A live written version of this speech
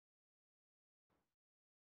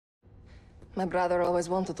My brother always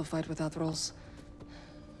wanted to fight without rules.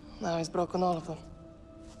 Now he's broken all of them.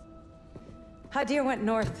 Hadir went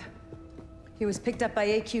north. He was picked up by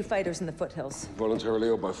AQ fighters in the foothills. Voluntarily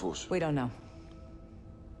or by force? We don't know.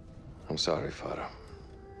 I'm sorry, Farah.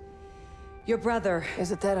 Your brother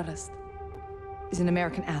He's a terrorist. is an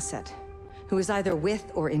American asset, who is either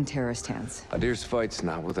with or in terrorist hands. Hadir's fight's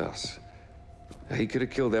not with us. He could have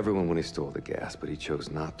killed everyone when he stole the gas, but he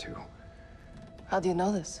chose not to. How do you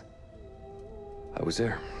know this? I was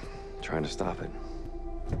there, trying to stop it.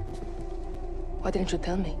 Why didn't you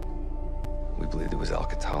tell me? We believed it was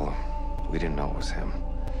Al-Qatala. We didn't know it was him.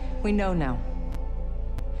 We know now.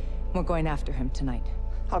 We're going after him tonight.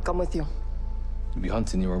 I'll come with you. You'll be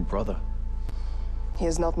hunting your own brother. He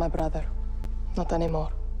is not my brother. Not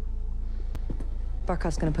anymore.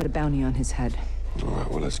 Barkov's gonna put a bounty on his head. All right,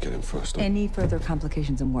 well, let's get him first. Any further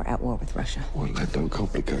complications and we're at war with Russia. Well, that don't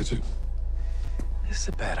complicate it. This is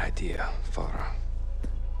a bad idea, Farah.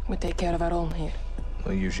 We take care of our own here.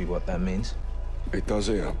 Not usually what that means. It does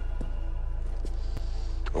here.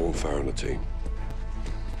 I want Farah on the team.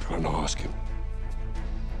 Try not ask him.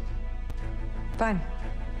 Fine.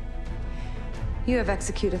 You have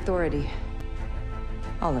execute authority.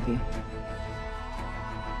 All of you.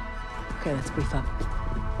 Okay, let's brief up.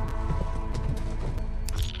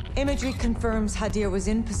 Imagery confirms Hadir was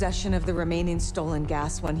in possession of the remaining stolen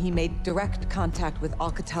gas when he made direct contact with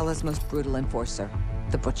Al-Qatala's most brutal enforcer,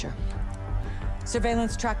 the Butcher.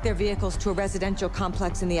 Surveillance tracked their vehicles to a residential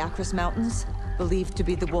complex in the Akris Mountains, believed to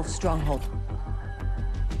be the Wolf stronghold.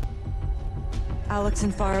 Alex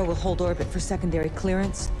and Farah will hold orbit for secondary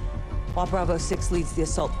clearance, while Bravo 6 leads the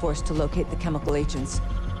assault force to locate the chemical agents,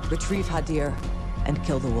 retrieve Hadir, and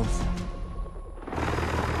kill the Wolf.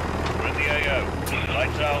 We're in the AO.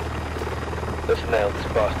 Lights out. That's nailed this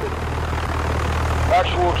bastard.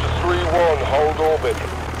 Actual to 3-1, hold orbit.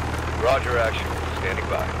 Roger, action. Standing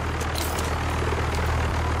by.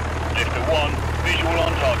 Lifter 1, visual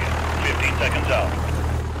on target. 15 seconds out.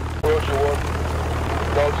 Roger 1.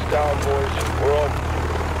 Notes down, boys. We're on.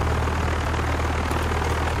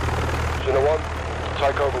 Center 1,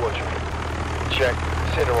 take Overwatch. Check.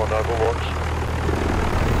 Center on Overwatch.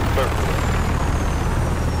 Boom.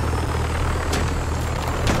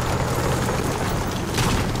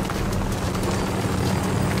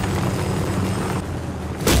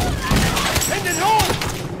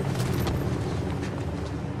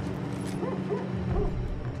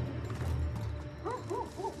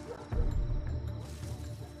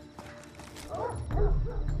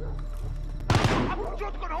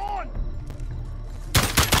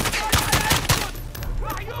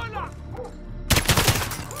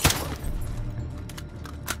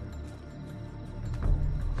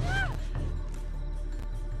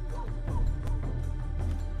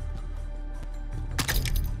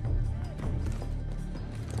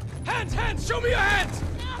 Hands! Show me your hands!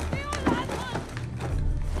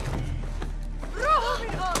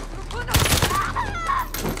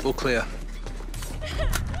 All clear.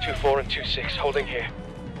 2-4 and 2-6, holding here.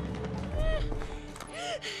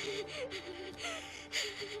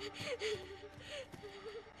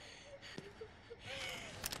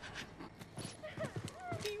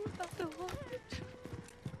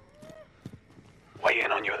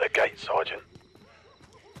 Waiting on you at the gate, Sergeant.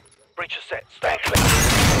 Breach is set. Stand clear.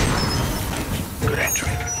 Good entry.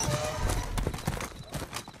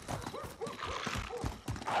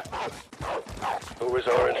 Who is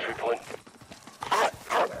our entry point?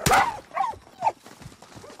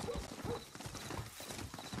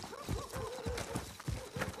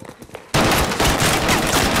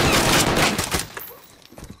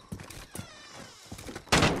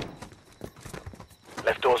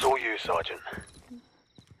 Left door's all you, Sergeant.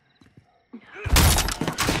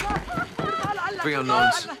 3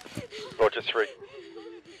 unknowns. Roger 3.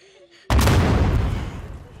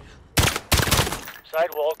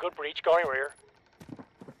 Sidewall, good breach, going rear.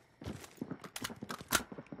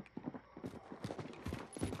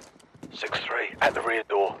 Six 3 at the rear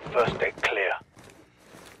door. First deck clear.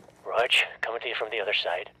 Rog, coming to you from the other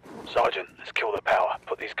side. Sergeant, let's kill the power.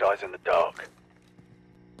 Put these guys in the dark.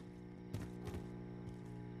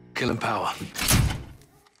 Killing power.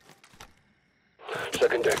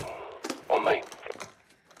 Second deck. On me.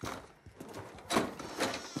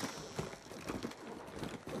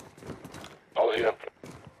 All here.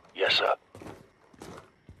 Yes, sir.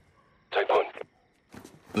 Take point.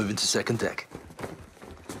 Moving to second deck.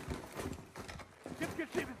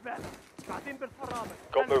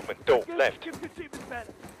 Got movement. Door. Left. 2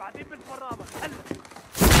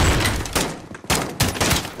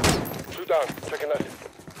 down. Taking left.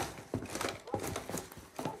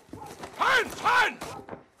 Hands!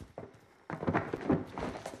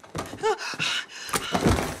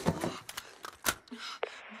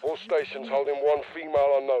 stations holding one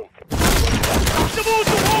female unknown.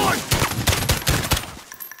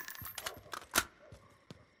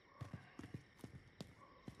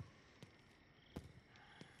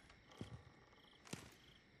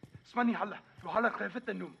 اسمعني هلا روح هلا خلفت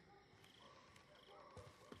النوم.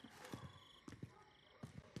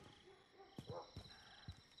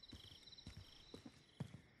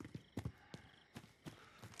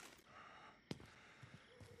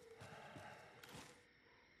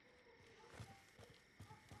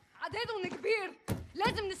 عددهم كبير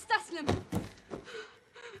لازم نستسلم.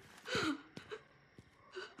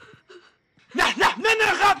 نحن من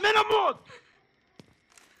نخاف من نموت.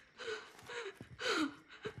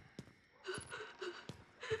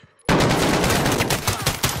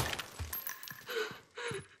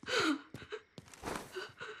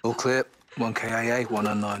 All clear. 1 KIA, 1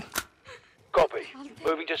 unknown. Copy.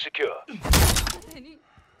 Moving to secure. تاني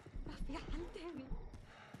ما في حل تاني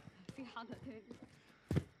ما في حدا تاني.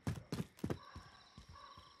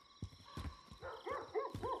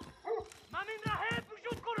 ما من ناحية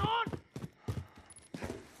وجودكم هون.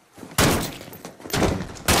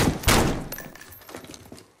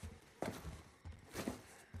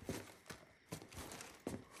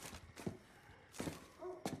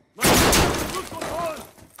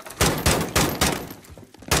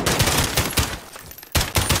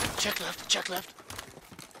 Check left, check left.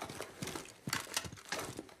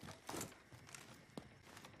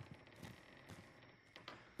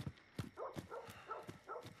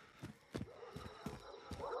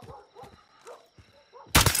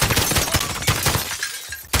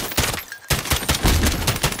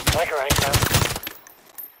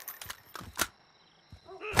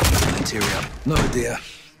 Interior. No idea.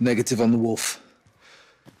 Negative on the wolf.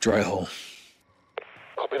 Dry hole.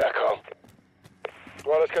 Copy that, Carl.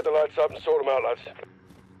 Right, let's get the lights up and sort them out, lads.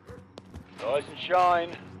 Rise and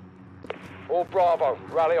shine. All Bravo,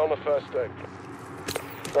 rally on the first deck.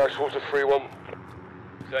 Darksiders 3-1.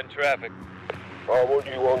 Send traffic. I want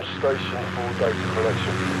you on station for data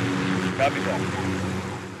collection. Copy that.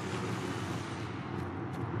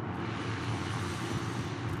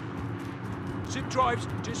 Zip drives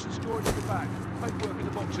just as storage in the back. Paperwork in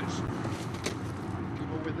the boxes.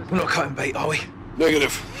 We're not cutting bait, are we?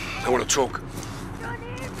 Negative. I want to talk.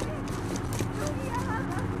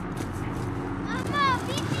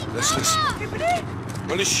 Let's.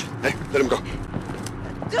 Manish. Hey, let him go.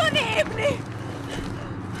 دوني ابني.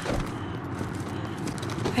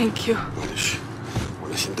 Thank you.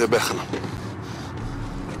 معلش انتبهنا.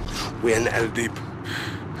 وين الديب؟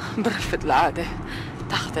 برفض العادة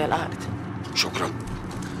تحت الأرض. شكرا.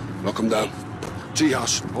 Lock him down.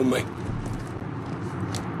 G-house, on me.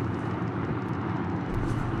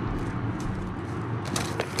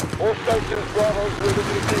 All stations, Bravo's moving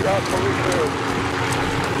to the G-house for refuel.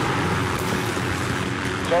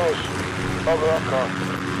 Torres, over our car.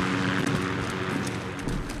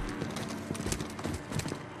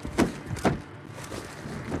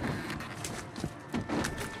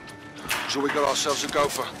 So we got ourselves a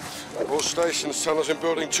gopher. All stations, tunnels in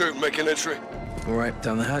building 2, making entry. All right,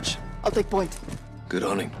 down the hatch. I'll take point. Good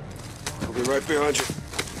hunting. I'll be right behind you.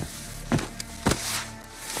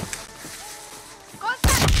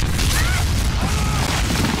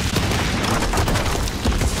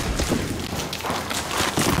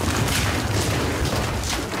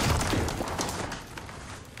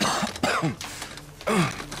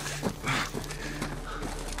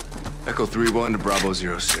 Echo 3-1 to Bravo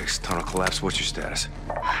 06. Tunnel collapse. What's your status?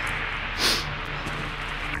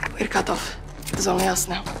 We're cut off. There's only us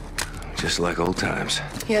now. Just like old times.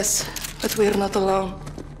 Yes, but we're not alone.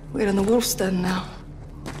 We're in the wolf's den now.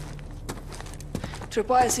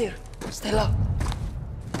 Tripwire is here. Stay low.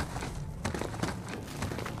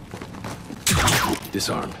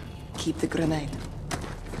 Disarmed. Keep the grenade.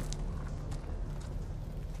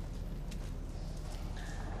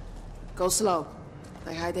 Go slow.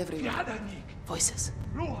 They hide everywhere. Voices.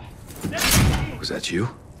 Was that you?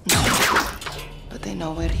 No. But they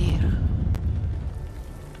know we're here.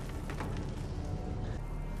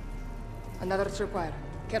 Another tripwire.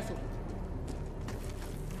 Careful.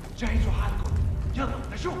 جهزوا حالكم. يلا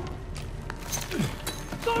نشوف.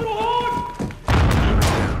 صاروا هون.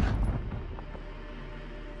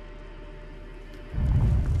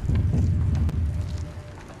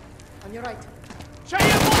 On your right.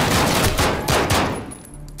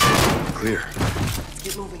 Clear.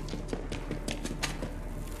 Keep moving.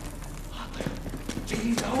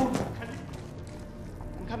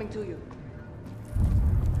 I'm coming to you.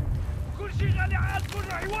 كل شيء غالي عالكم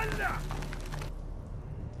رح يولع.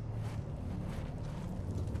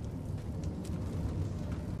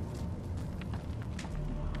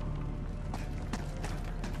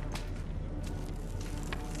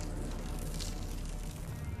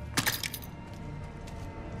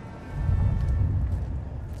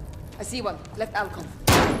 I see one. Left alcove.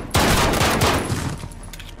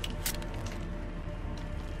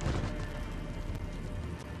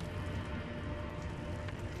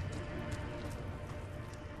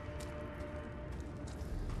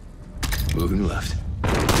 Moving left.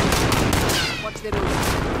 Watch the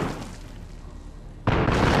roof.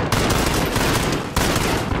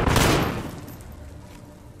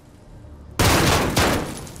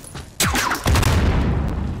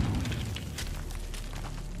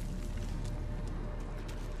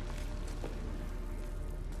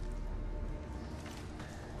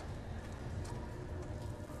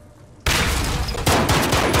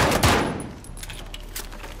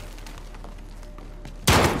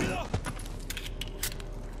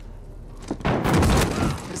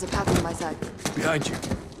 There's a path on my side. Behind you.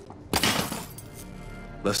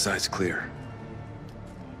 Left side's clear.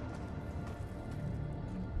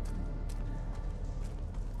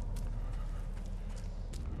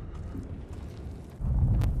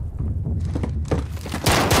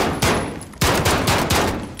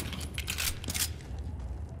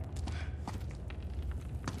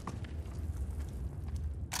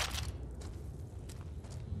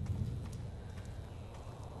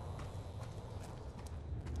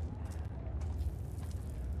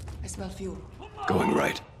 I smell fuel. Going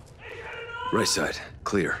right. Right side,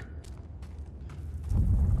 clear.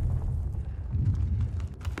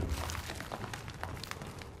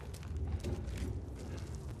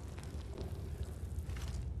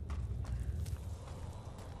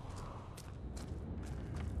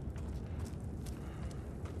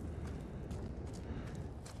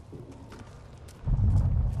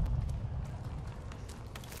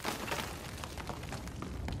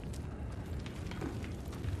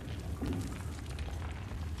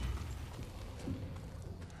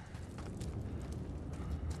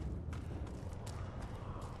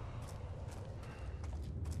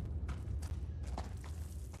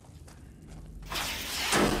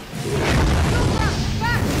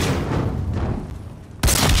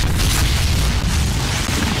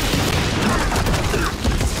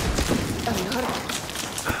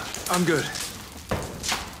 I'm good.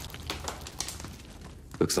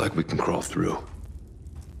 Looks like we can crawl through.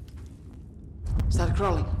 Start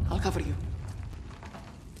crawling. I'll cover you.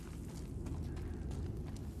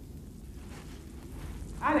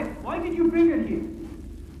 Alex, why did you bring her here?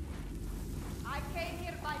 I came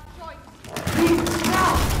here by choice. Please,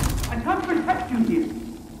 now! I can't protect you here.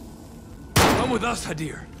 Come with us,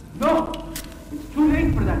 Hadir. No! It's too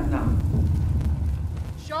late for that now.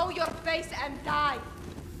 Show your face and die.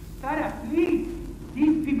 Sarah, please!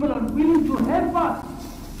 These people are willing to help us!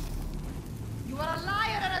 You are a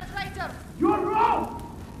liar and a traitor. You're wrong!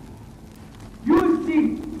 You will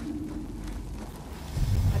see!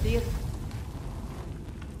 Hadir.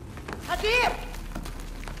 Hadir!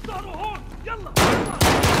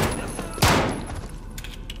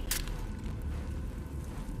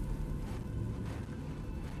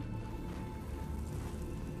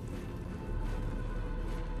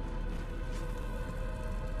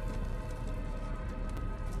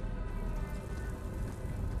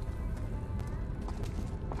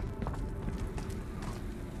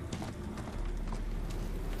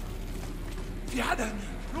 في حدا هني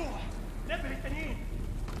روح نبه التانيين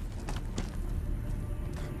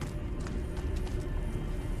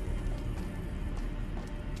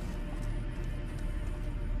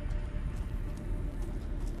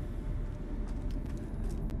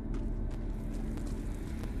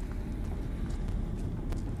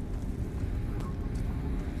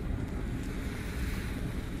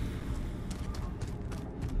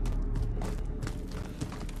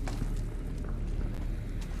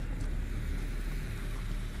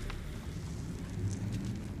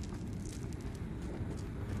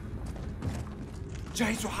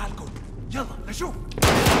جهزوا حالكم يلا نشوف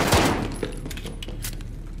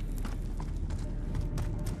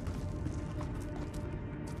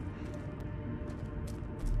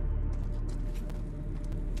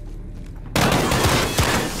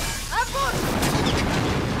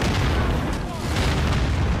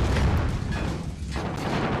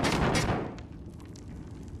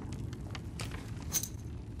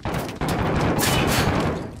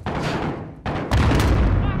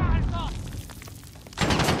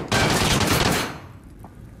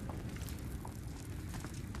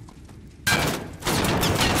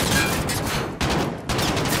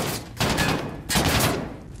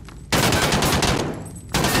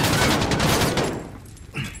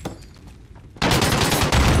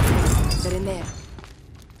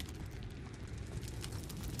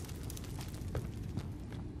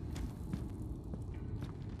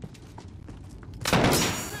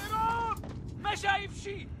شايف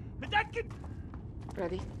شيء متأكد؟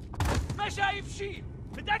 Ready? ما شايف شيء،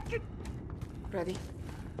 متأكد؟ Ready?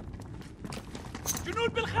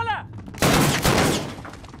 جنود بالخلا!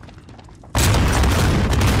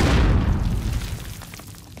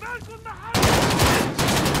 بالكم محل!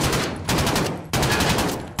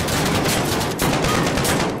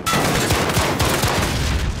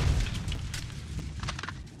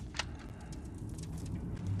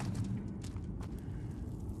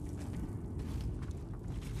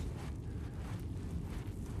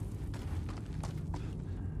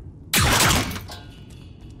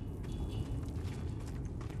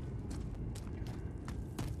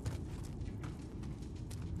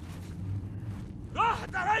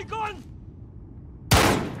 راحت عليكم!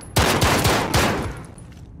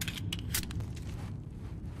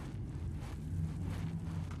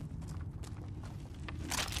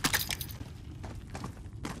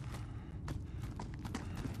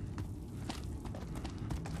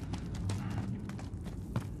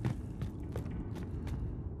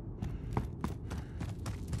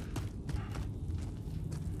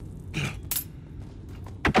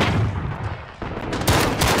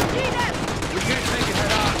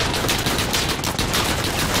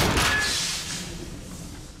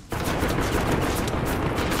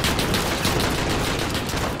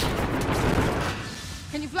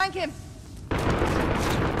 Can you flank him?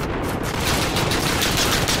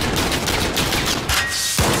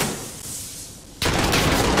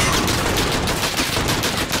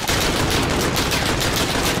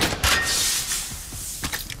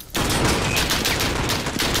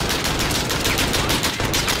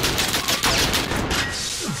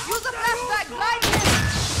 Use a flashback, blind him!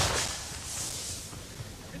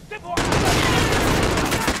 انتبهوا على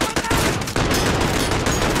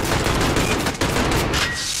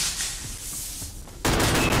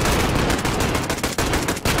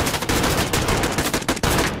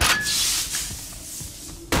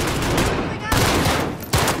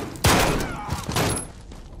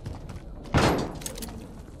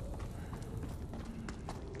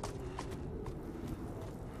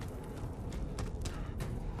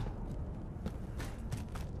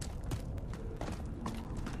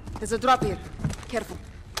There's a drop here. Careful.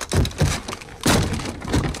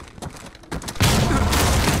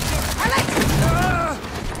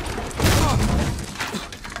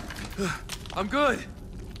 I'm good.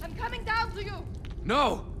 I'm coming down to you. No!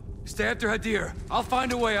 Stay after Hadir. I'll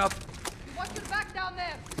find a way up. Watch your back down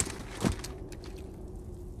there.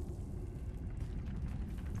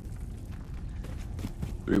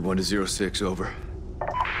 One to 06, over.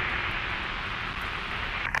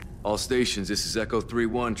 All stations, this is Echo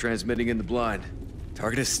 3-1, transmitting in the blind.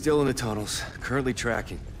 Target is still in the tunnels, currently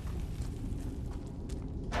tracking.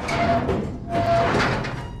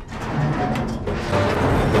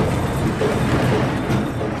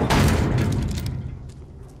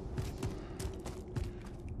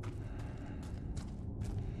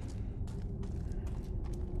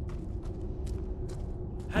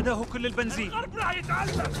 هذا هو كل البنزين. الغرب راح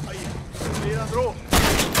يتعلم. خلينا نروح.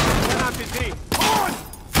 وين عم تجري؟ هون!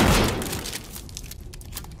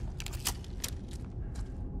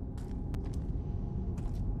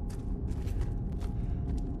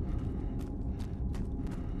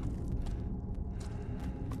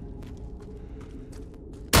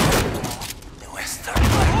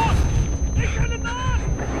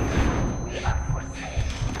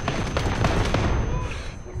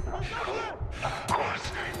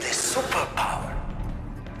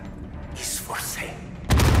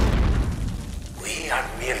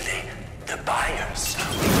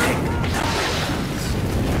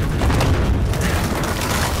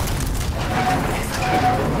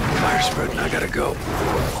 I gotta go.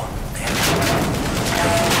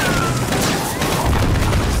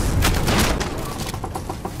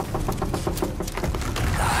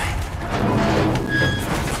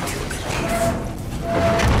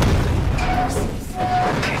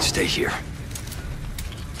 Can't stay here.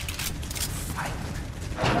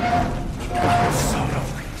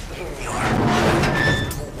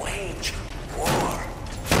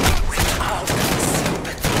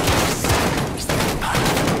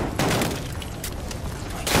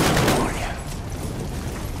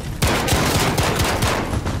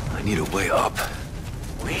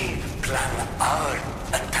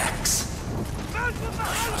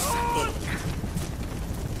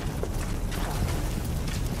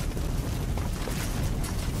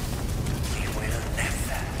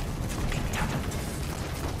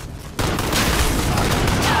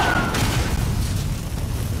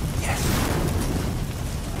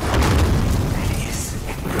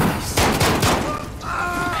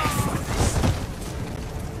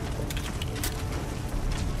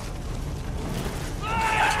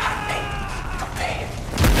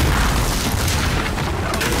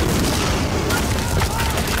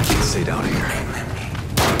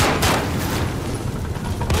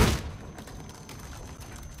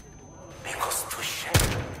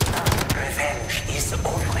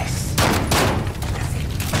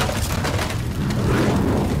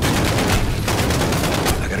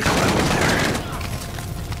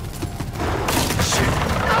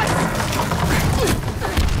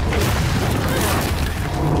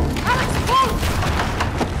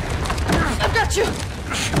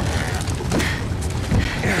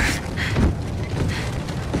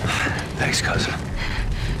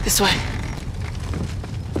 This way.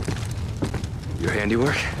 Your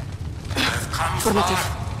handiwork? Affirmative.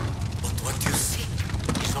 But what you see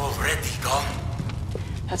is already gone.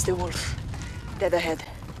 That's the wolf. Dead ahead.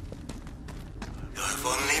 You have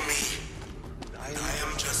only me. I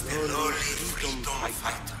am just a lowly freedom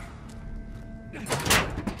fighter.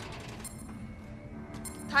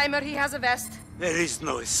 Timer, he has a vest. There is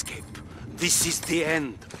no escape. This is the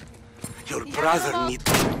end. Your brother needs...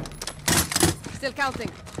 Still counting.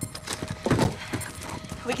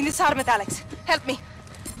 We can disarm it, Alex. Help me.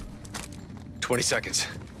 20 seconds.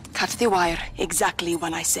 Cut the wire exactly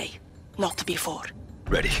when I say. Not before.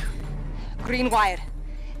 Ready. Green wire.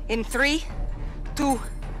 In 3, 2,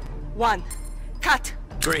 1. Cut.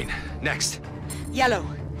 Green. Next. Yellow.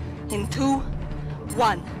 In 2,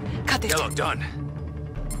 1. Cut it. Yellow, done.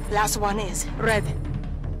 Last one is red.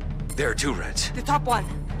 There are 2 reds. The top one.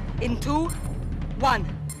 In 2, 1.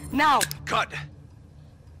 Now. Cut.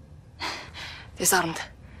 Disarmed.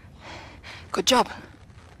 Good job.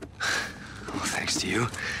 Well, thanks to you.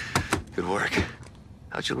 Good work.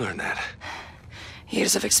 How'd you learn that?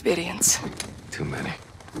 Years of experience. Too many.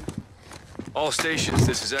 All stations,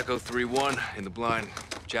 this is Echo 3-1 in the blind.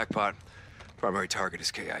 Jackpot. Primary target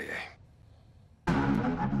is KIA.